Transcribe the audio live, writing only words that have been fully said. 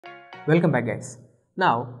Welcome back guys.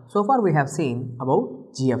 Now, so far we have seen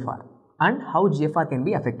about GFR and how GFR can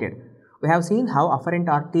be affected. We have seen how afferent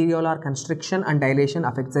arteriolar constriction and dilation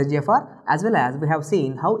affects the GFR, as well as we have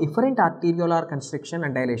seen how efferent arteriolar constriction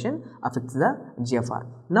and dilation affects the GFR.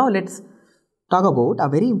 Now let's talk about a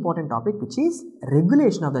very important topic, which is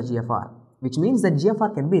regulation of the GFR, which means the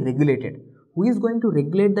GFR can be regulated. Who is going to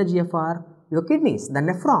regulate the GFR? Your kidneys, the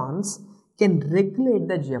nephrons can regulate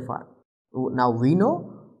the GFR. Now we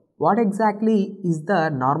know what exactly is the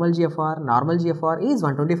normal GFR. Normal GFR is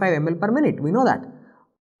 125 ml per minute. We know that.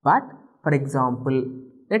 But for example,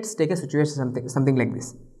 let's take a situation something like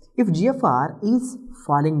this. If GFR is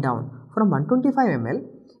falling down from 125 ml,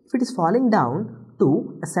 if it is falling down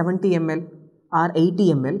to 70 ml or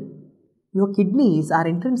 80 ml, your kidneys are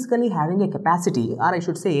intrinsically having a capacity, or I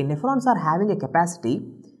should say nephrons are having a capacity.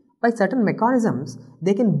 By certain mechanisms,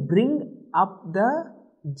 they can bring up the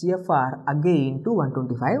GFR again to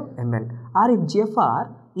 125 ml. Or if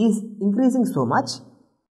GFR is increasing so much,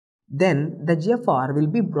 then the GFR will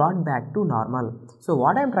be brought back to normal. So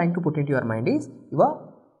what I am trying to put into your mind is,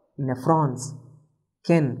 your nephrons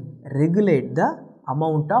can regulate the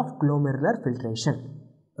amount of glomerular filtration.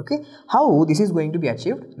 Okay, how this is going to be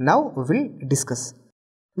achieved, now we will discuss.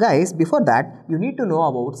 Guys, before that, you need to know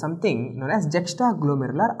about something known as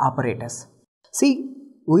juxtaglomerular apparatus. See,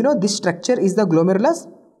 we know this structure is the glomerulus.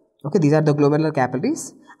 Okay, these are the glomerular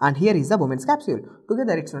capillaries, and here is the Bowman's capsule.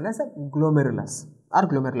 Together it's known as a glomerulus or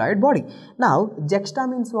glomeruloid body. Now, juxta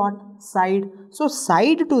means what? Side. So,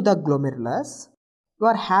 side to the glomerulus, you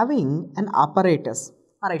are having an apparatus,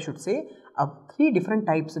 or I should say, three different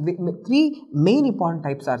types, three main important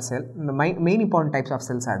types of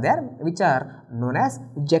cells are there, which are known as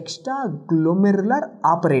juxtaglomerular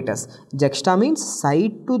apparatus. Juxta means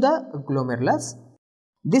side to the glomerulus.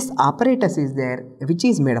 This apparatus is there, which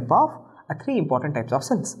is made up of three important types of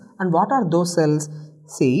cells. And what are those cells?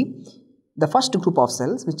 See, the first group of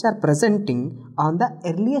cells which are presenting on the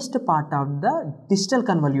earliest part of the distal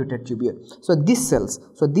convoluted tubule. So these cells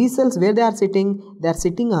where they are sitting? They are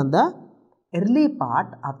sitting on the early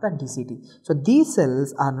part of the DCT. So these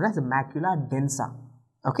cells are known as macula densa.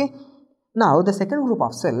 Okay. Now the second group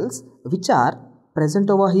of cells which are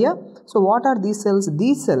present over here. So what are these cells?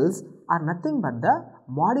 These cells are nothing but the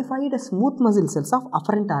modified smooth muscle cells of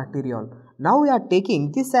afferent arteriole. Now we are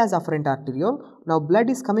taking this as afferent arteriole. Now blood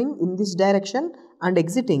is coming in this direction and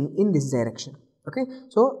exiting in this direction. Okay.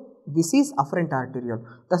 So this is afferent arteriole.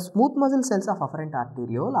 The smooth muscle cells of afferent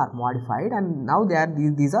arteriole are modified, and now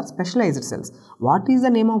these are specialized cells. What is the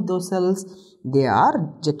name of those cells? They are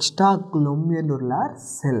juxtaglomerular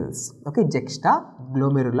cells. Okay,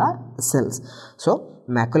 juxtaglomerular cells. So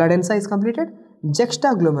macula densa is completed.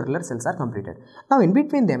 Juxtaglomerular cells are completed. Now in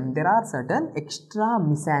between them there are certain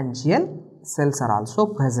extramesangial cells are also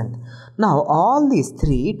present. Now all these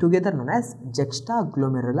three together known as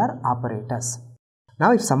juxtaglomerular apparatus.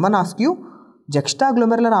 Now if someone asks you,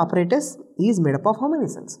 juxtaglomerular apparatus is made up of how many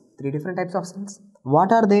cells? Three different types of cells.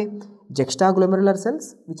 What are they? Juxtaglomerular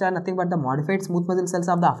cells, which are nothing but the modified smooth muscle cells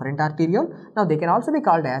of the afferent arteriole. Now they can also be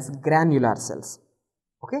called as granular cells.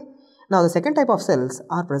 Okay. Now the second type of cells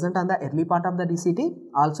are present on the early part of the DCT,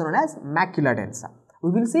 also known as macula densa.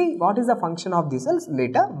 We will see what is the function of these cells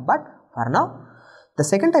later, but for now, the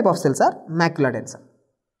second type of cells are macula densa.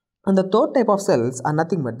 And the third type of cells are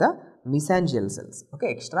nothing but the mesangial cells. Okay,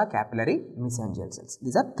 extra capillary mesangial cells.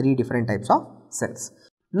 These are three different types of cells.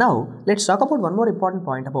 Now, let's talk about one more important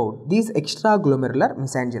point about these extraglomerular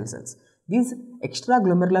mesangial cells. These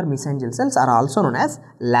extraglomerular mesangial cells are also known as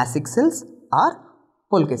Lasik cells or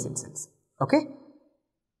Pulcacin cells. Okay.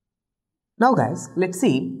 Now guys, let's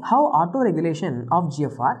see how autoregulation of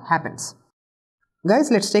GFR happens.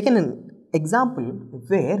 Guys, let's take an example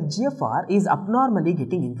where GFR is abnormally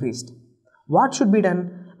getting increased. What should be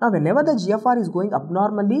done? Now whenever the GFR is going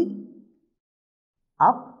abnormally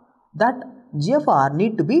up, that GFR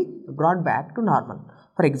need to be brought back to normal.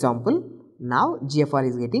 For example, now GFR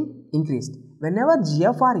is getting increased. Whenever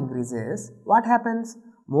GFR increases, what happens?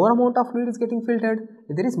 More amount of fluid is getting filtered.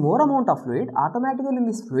 If there is more amount of fluid, automatically in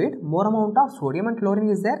this fluid, more amount of sodium and chlorine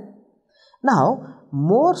is there. Now,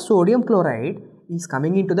 more sodium chloride is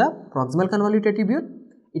coming into the proximal convoluted tubule.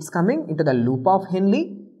 It's coming into the loop of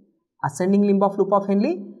Henle, ascending limb of loop of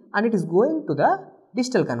Henle, and it is going to the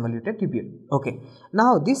distal convoluted tubule. Okay.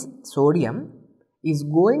 Now, this sodium is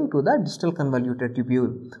going to the distal convoluted tubule.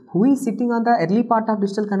 Who is sitting on the early part of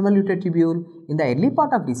distal convoluted tubule? In the early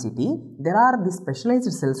part of DCT, there are these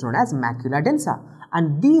specialized cells known as macula densa,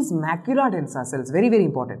 and these macula densa cells, very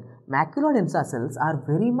important, macula densa cells are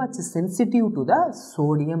very much sensitive to the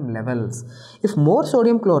sodium levels. If more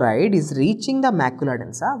sodium chloride is reaching the macula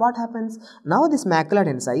densa, what happens? Now this macula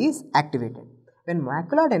densa is activated. When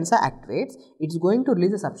macula densa activates, it is going to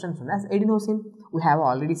release a substance known as adenosine. We have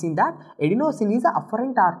already seen that adenosine is an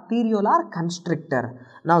afferent arteriolar constrictor.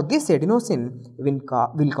 Now this adenosine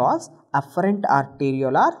will cause afferent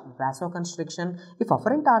arteriolar vasoconstriction. If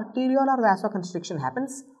afferent arteriolar vasoconstriction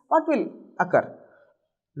happens, what will occur?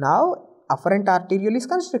 Now afferent arteriole is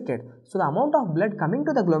constricted, so the amount of blood coming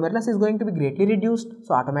to the glomerulus is going to be greatly reduced,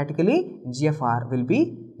 so automatically GFR will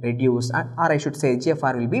be reduced, or I should say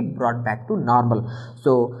GFR will be brought back to normal.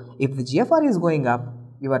 So if the GFR is going up,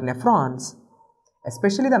 your nephrons,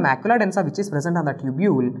 especially the macula densa which is present on the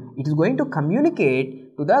tubule, it is going to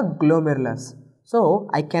communicate to the glomerulus. So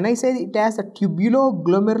can I say it as a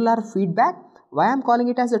tubuloglomerular feedback? Why I am calling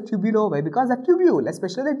it as a tubulo? Why? Because the tubule,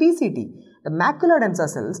 especially the DCT, the macula densa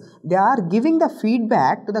cells, they are giving the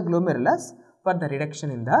feedback to the glomerulus for the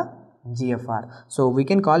reduction in the GFR. So we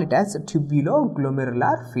can call it as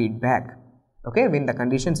tubuloglomerular feedback. Okay, when the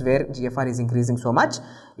conditions where GFR is increasing so much,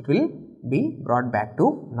 it will be brought back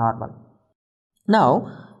to normal.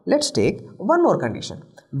 Now let's take one more condition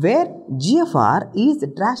where GFR is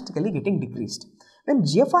drastically getting decreased. When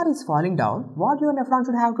GFR is falling down, what your nephron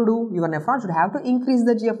should have to do? Your nephron should have to increase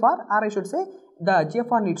the GFR, or I should say the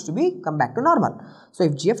GFR needs to be come back to normal. So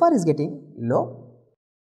if GFR is getting low,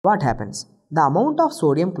 what happens? The amount of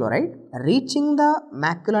sodium chloride reaching the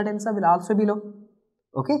macula densa will also be low.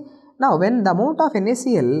 Okay. Now when the amount of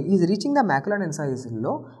NaCl is reaching the macula densa is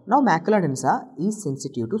low, now macula densa is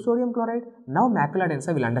sensitive to sodium chloride. Now macula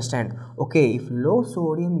densa will understand, okay, if low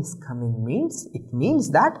sodium is coming it means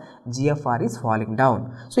that GFR is falling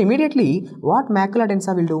down. So immediately what macula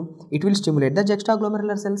densa will do? It will stimulate the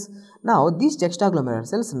juxtaglomerular cells. Now these juxtaglomerular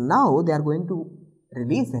cells, now they are going to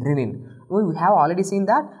release renin. We have already seen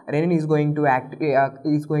that renin is going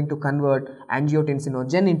to convert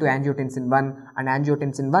angiotensinogen into angiotensin 1, and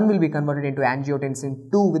angiotensin 1 will be converted into angiotensin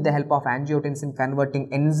 2 with the help of angiotensin converting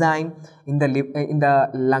enzyme in the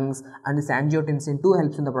lungs, and this angiotensin 2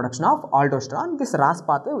 helps in the production of aldosterone. This RAS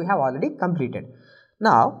pathway we have already completed.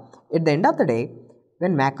 Now at the end of the day,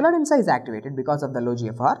 when macula densa is activated because of the low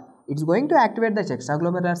GFR, it is going to activate the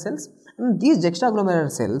juxtaglomerular cells, and these juxtaglomerular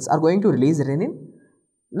cells are going to release renin.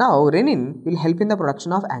 Now renin will help in the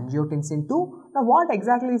production of angiotensin 2. Now what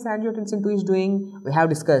exactly is angiotensin 2 is doing? We have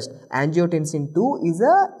discussed angiotensin 2 is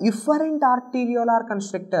a efferent arteriolar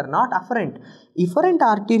constrictor, not afferent. Efferent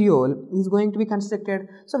arteriole is going to be constricted.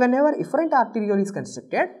 So whenever efferent arteriole is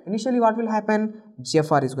constricted, initially what will happen?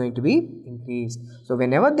 GFR is going to be increased. So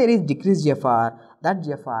whenever there is decreased GFR, that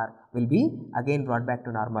GFR will be again brought back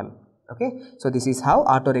to normal. Okay. So this is how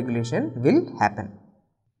autoregulation will happen.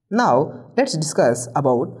 Now let's discuss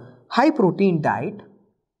about high protein diet,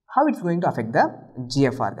 how it's going to affect the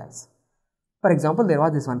GFR, guys. For example, there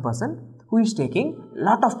was this one person who is taking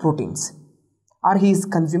lot of proteins, or he is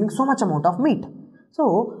consuming so much amount of meat.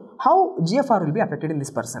 So how GFR will be affected in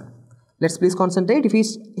this person? Let's please concentrate. If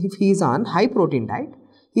he is on high protein diet,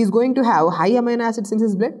 he is going to have high amino acids in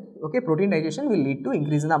his blood. Okay, protein digestion will lead to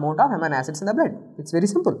increase in the amount of amino acids in the blood. It's very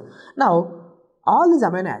simple. Now all these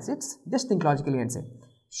amino acids, just think logically and say,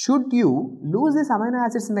 should you lose these amino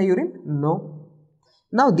acids in the urine? No.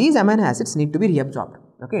 Now these amino acids need to be reabsorbed.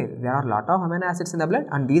 Okay, there are a lot of amino acids in the blood,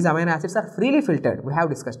 and these amino acids are freely filtered. We have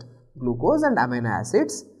discussed glucose and amino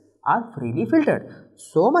acids are freely filtered.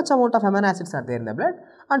 So much amount of amino acids are there in the blood,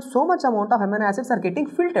 and so much amount of amino acids are getting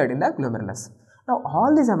filtered in the glomerulus. Now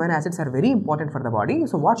all these amino acids are very important for the body.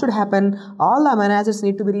 So what should happen? All the amino acids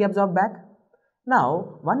need to be reabsorbed back.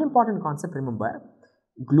 Now one important concept, remember,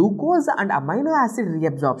 glucose and amino acid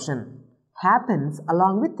reabsorption happens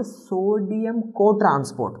along with the sodium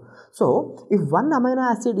co-transport. So if one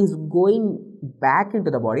amino acid is going back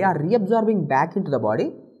into the body or reabsorbing back into the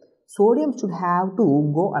body, sodium should have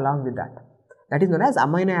to go along with that. That is known as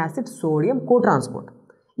amino acid sodium co-transport.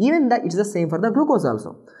 Even that it's the same for the glucose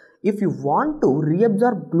also. If you want to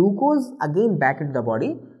reabsorb glucose again back into the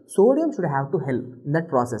body, sodium should have to help in that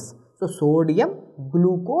process. So sodium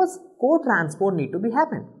glucose co-transport need to be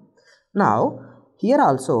happen. Now here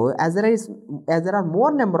also, as there are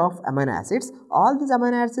more number of amino acids, all these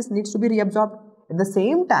amino acids needs to be reabsorbed. At the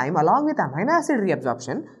same time, along with amino acid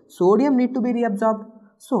reabsorption, sodium need to be reabsorbed.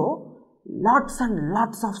 So lots and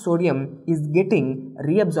lots of sodium is getting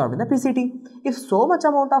reabsorbed in the PCT. If so much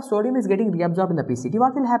amount of sodium is getting reabsorbed in the PCT,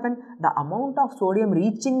 what will happen? The amount of sodium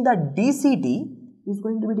reaching the DCT is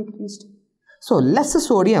going to be decreased. So less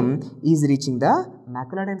sodium is reaching the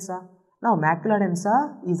macula densa. Now macula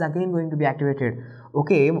densa is again going to be activated.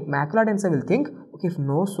 Okay, macula densa will think, okay, if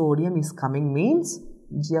no sodium is coming means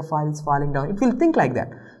GFR is falling down. It will think like that.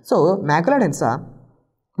 So macula densa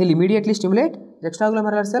will immediately stimulate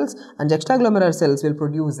juxtaglomerular cells, and juxtaglomerular cells will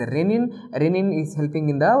produce renin. Renin is helping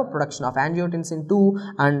in the production of angiotensin 2,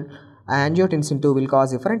 and angiotensin 2 will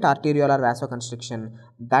cause efferent arteriolar vasoconstriction.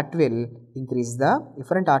 That will increase the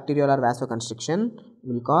efferent arteriolar vasoconstriction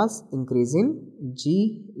will cause increase in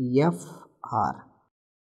GFR.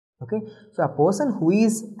 Okay, so a person who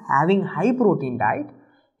is having high protein diet,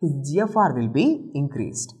 his GFR will be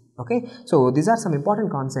increased. Okay, so these are some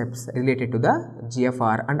important concepts related to the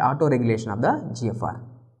GFR and autoregulation of the GFR.